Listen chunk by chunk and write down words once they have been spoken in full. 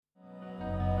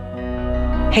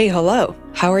Hey, hello,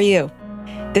 how are you?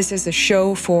 This is a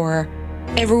show for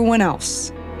everyone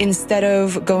else. Instead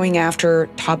of going after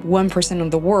top 1%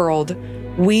 of the world,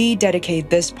 we dedicate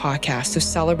this podcast to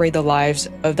celebrate the lives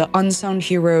of the unsung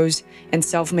heroes and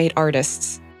self-made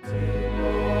artists.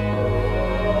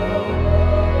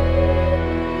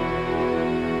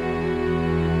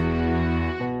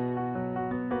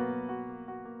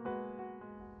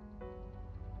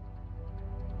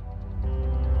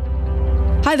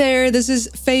 Hi there, this is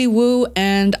Fei Wu,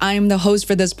 and I'm the host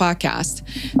for this podcast.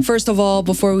 First of all,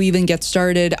 before we even get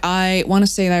started, I want to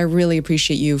say that I really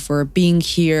appreciate you for being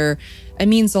here. It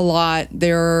means a lot.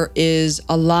 There is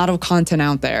a lot of content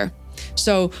out there.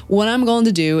 So what I'm going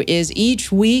to do is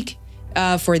each week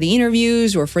for the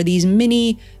interviews or for these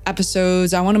mini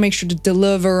episodes, I want to make sure to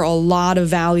deliver a lot of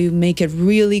value, make it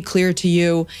really clear to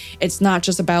you. It's not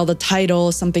just about the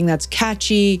title, something that's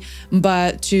catchy,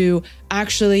 but to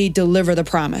actually deliver the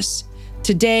promise.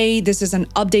 Today, this is an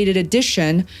updated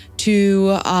edition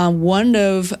to one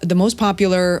of the most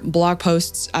popular blog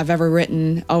posts I've ever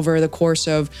written over the course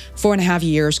of 4.5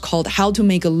 years called How to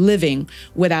Make a Living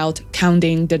Without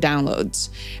Counting the Downloads.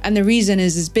 And the reason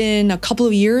is it's been a couple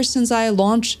of years since I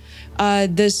launched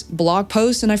this blog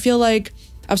post, and I feel like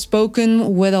I've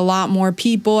spoken with a lot more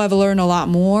people. I've learned a lot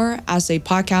more as a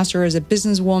podcaster, as a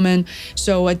businesswoman.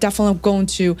 So I definitely going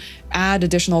to add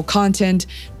additional content.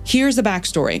 Here's the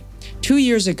backstory. 2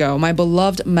 years ago, my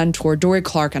beloved mentor, Dorie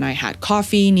Clark, and I had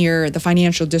coffee near the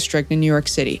financial district in New York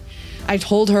City. I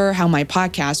told her how my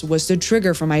podcast was the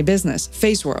trigger for my business,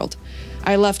 FaceWorld.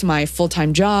 I left my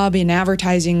full-time job in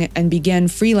advertising and began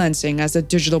freelancing as a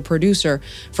digital producer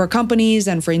for companies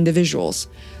and for individuals.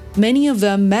 Many of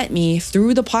them met me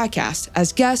through the podcast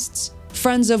as guests,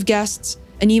 friends of guests,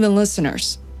 and even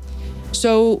listeners.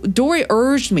 So Dorie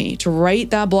urged me to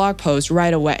write that blog post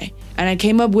right away, and I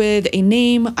came up with a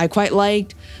name I quite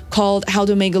liked called How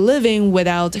to Make a Living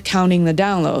Without Counting the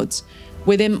Downloads.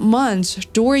 Within months,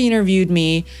 Dorie interviewed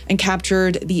me and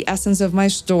captured the essence of my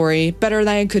story better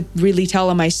than I could really tell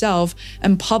it myself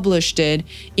and published it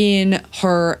in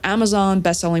her Amazon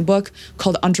best-selling book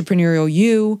called Entrepreneurial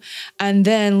You. And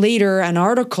then later an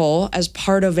article as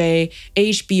part of a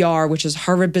HBR, which is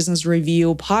Harvard Business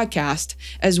Review podcast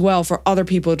as well for other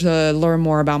people to learn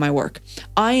more about my work.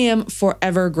 I am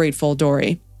forever grateful,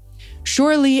 Dorie.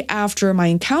 Shortly after my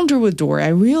encounter with Dorie, I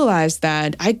realized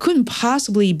that I couldn't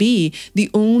possibly be the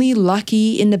only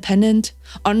lucky, independent,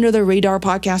 under-the-radar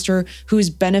podcaster who's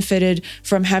benefited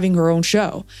from having her own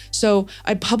show. So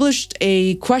I published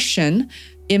a question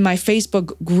in my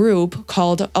Facebook group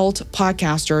called Alt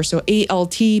Podcaster, so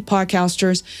ALT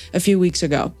Podcasters, a few weeks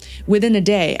ago. Within a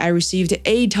day, I received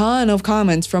a ton of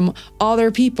comments from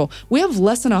other people. We have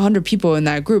less than 100 people in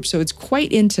that group, so it's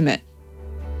quite intimate.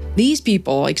 These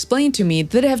people explained to me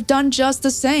that they have done just the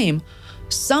same,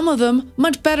 some of them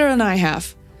much better than I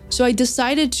have. So I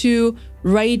decided to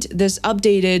write this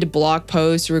updated blog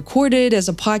post, record it as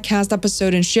a podcast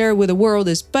episode, and share it with the world,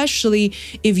 especially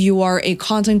if you are a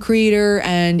content creator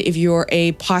and if you're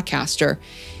a podcaster.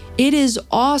 It is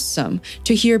awesome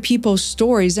to hear people's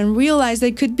stories and realize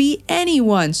they could be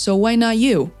anyone, so why not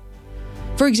you?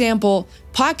 For example,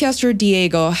 podcaster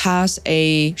Diego has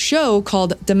a show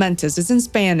called Dementes. It's in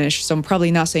Spanish, so I'm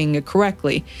probably not saying it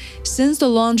correctly. Since the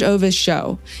launch of his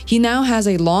show, he now has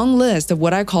a long list of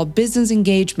what I call business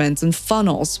engagements and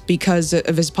funnels because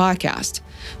of his podcast.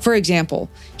 For example,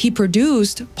 he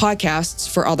produced podcasts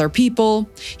for other people.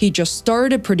 He just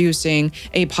started producing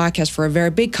a podcast for a very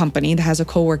big company that has a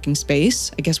co-working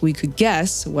space. I guess we could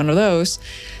guess one of those.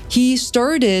 He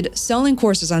started selling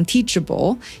courses on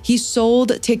Teachable. He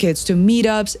sold tickets to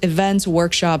meetups, events,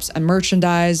 workshops, and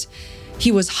merchandise.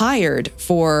 He was hired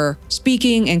for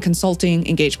speaking and consulting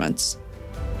engagements.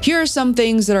 Here are some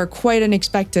things that are quite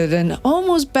unexpected and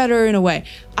almost better in a way.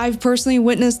 I've personally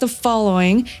witnessed the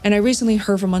following, and I recently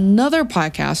heard from another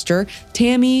podcaster,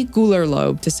 Tammy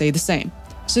Gulerlob, to say the same.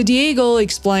 So Diego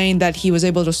explained that he was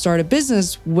able to start a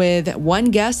business with one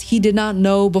guest he did not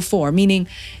know before, meaning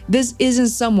this isn't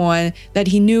someone that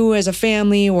he knew as a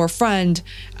family or friend.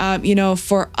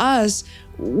 For us,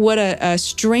 what a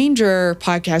stranger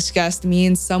podcast guest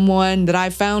means someone that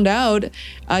I found out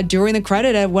during the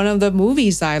credit at one of the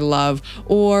movies I love,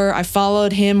 or I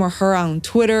followed him or her on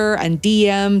Twitter and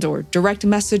DM'd or direct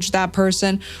messaged that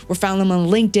person or found them on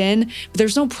LinkedIn, but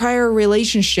there's no prior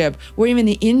relationship or even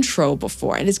the intro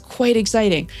before. It is quite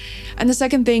exciting. And the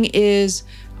second thing is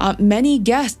many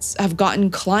guests have gotten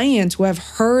clients who have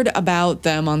heard about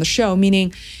them on the show,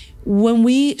 meaning when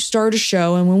we start a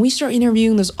show and when we start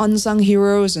interviewing those unsung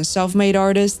heroes and self-made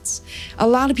artists, a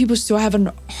lot of people still haven't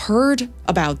heard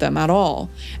about them at all.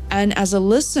 And as a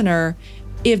listener,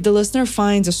 if the listener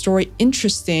finds a story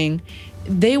interesting,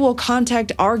 they will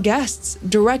contact our guests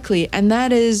directly. And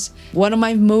that is one of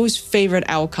my most favorite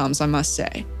outcomes, I must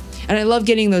say. And I love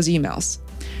getting those emails.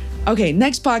 Okay,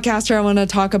 next podcaster I want to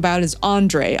talk about is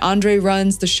Andre. Andre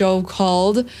runs the show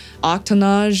called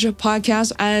Octonage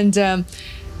Podcast. And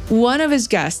one of his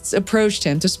guests approached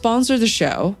him to sponsor the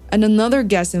show, and another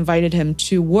guest invited him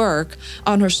to work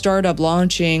on her startup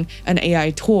launching an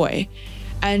AI toy.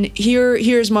 And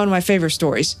here's one of my favorite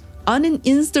stories. On an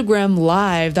Instagram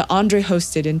Live that Andre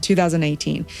hosted in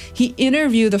 2018, he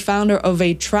interviewed the founder of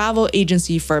a travel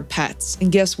agency for pets.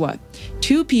 And guess what?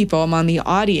 2 people among the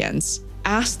audience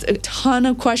asked a ton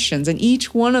of questions, and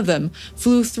each one of them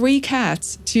flew 3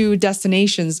 cats to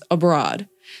destinations abroad.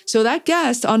 So that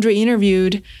guest Andre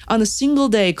interviewed on a single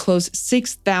day closed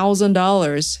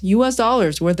 $6,000 US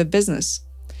dollars worth of business.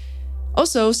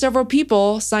 Also, several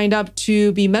people signed up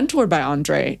to be mentored by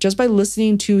Andre just by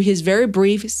listening to his very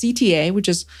brief CTA, which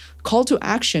is call to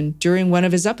action, during one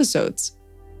of his episodes.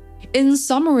 In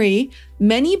summary,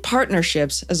 many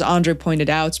partnerships, as Andre pointed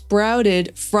out,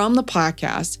 sprouted from the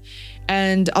podcast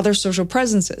and other social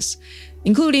presences,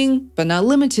 including, but not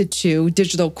limited to,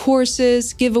 digital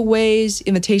courses, giveaways,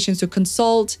 invitations to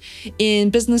consult in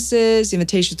businesses,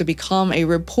 invitations to become a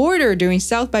reporter during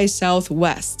South by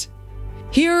Southwest.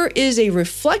 Here is a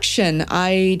reflection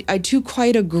I too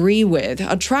quite agree with.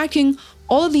 Attracting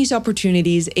all of these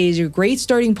opportunities is a great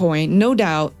starting point, no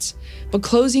doubt, but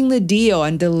closing the deal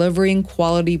and delivering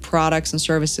quality products and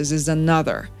services is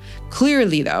another.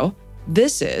 Clearly, though,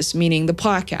 this is, meaning the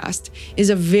podcast, is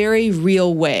a very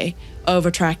real way of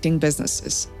attracting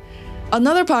businesses.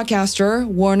 Another podcaster,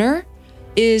 Warner,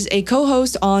 is a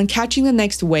co-host on Catching the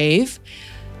Next Wave.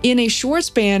 In a short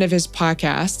span of his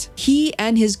podcast, he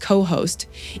and his co-host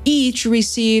each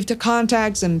received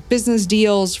contacts and business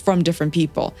deals from different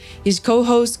people. His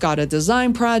co-host got a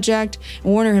design project,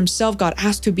 and Warner himself got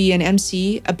asked to be an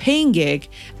MC, a paying gig,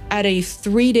 at a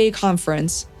 3-day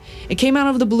conference. It came out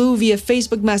of the blue via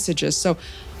Facebook messages, so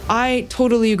I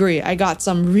totally agree. I got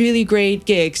some really great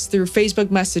gigs through Facebook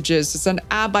messages. It's an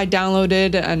app I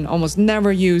downloaded and almost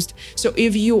never used. So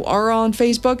if you are on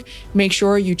Facebook, make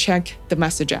sure you check the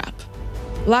message app.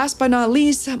 Last but not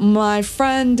least, my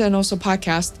friend and also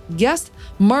podcast guest,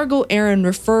 Margot Aaron,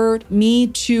 referred me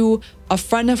to a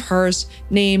friend of hers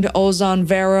named Ozan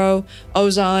Vero.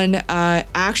 Ozan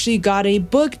actually got a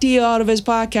book deal out of his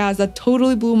podcast that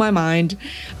totally blew my mind,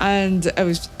 and it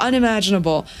was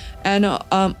unimaginable. And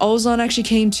Ozan actually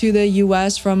came to the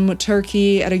US from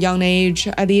Turkey at a young age,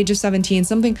 at the age of 17,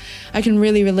 something I can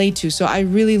really relate to. So I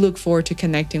really look forward to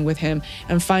connecting with him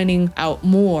and finding out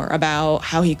more about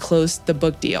how he closed the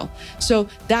book deal. So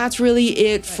that's really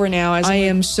it for now. I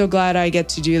am so glad I get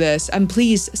to do this. And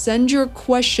please send your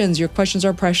questions. Your questions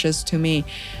are precious to me.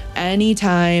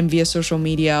 Anytime via social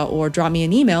media, or drop me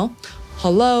an email,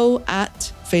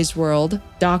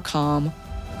 hello@faceworld.com.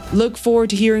 Look forward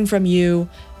to hearing from you.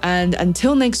 And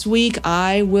until next week,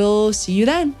 I will see you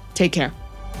then. Take care.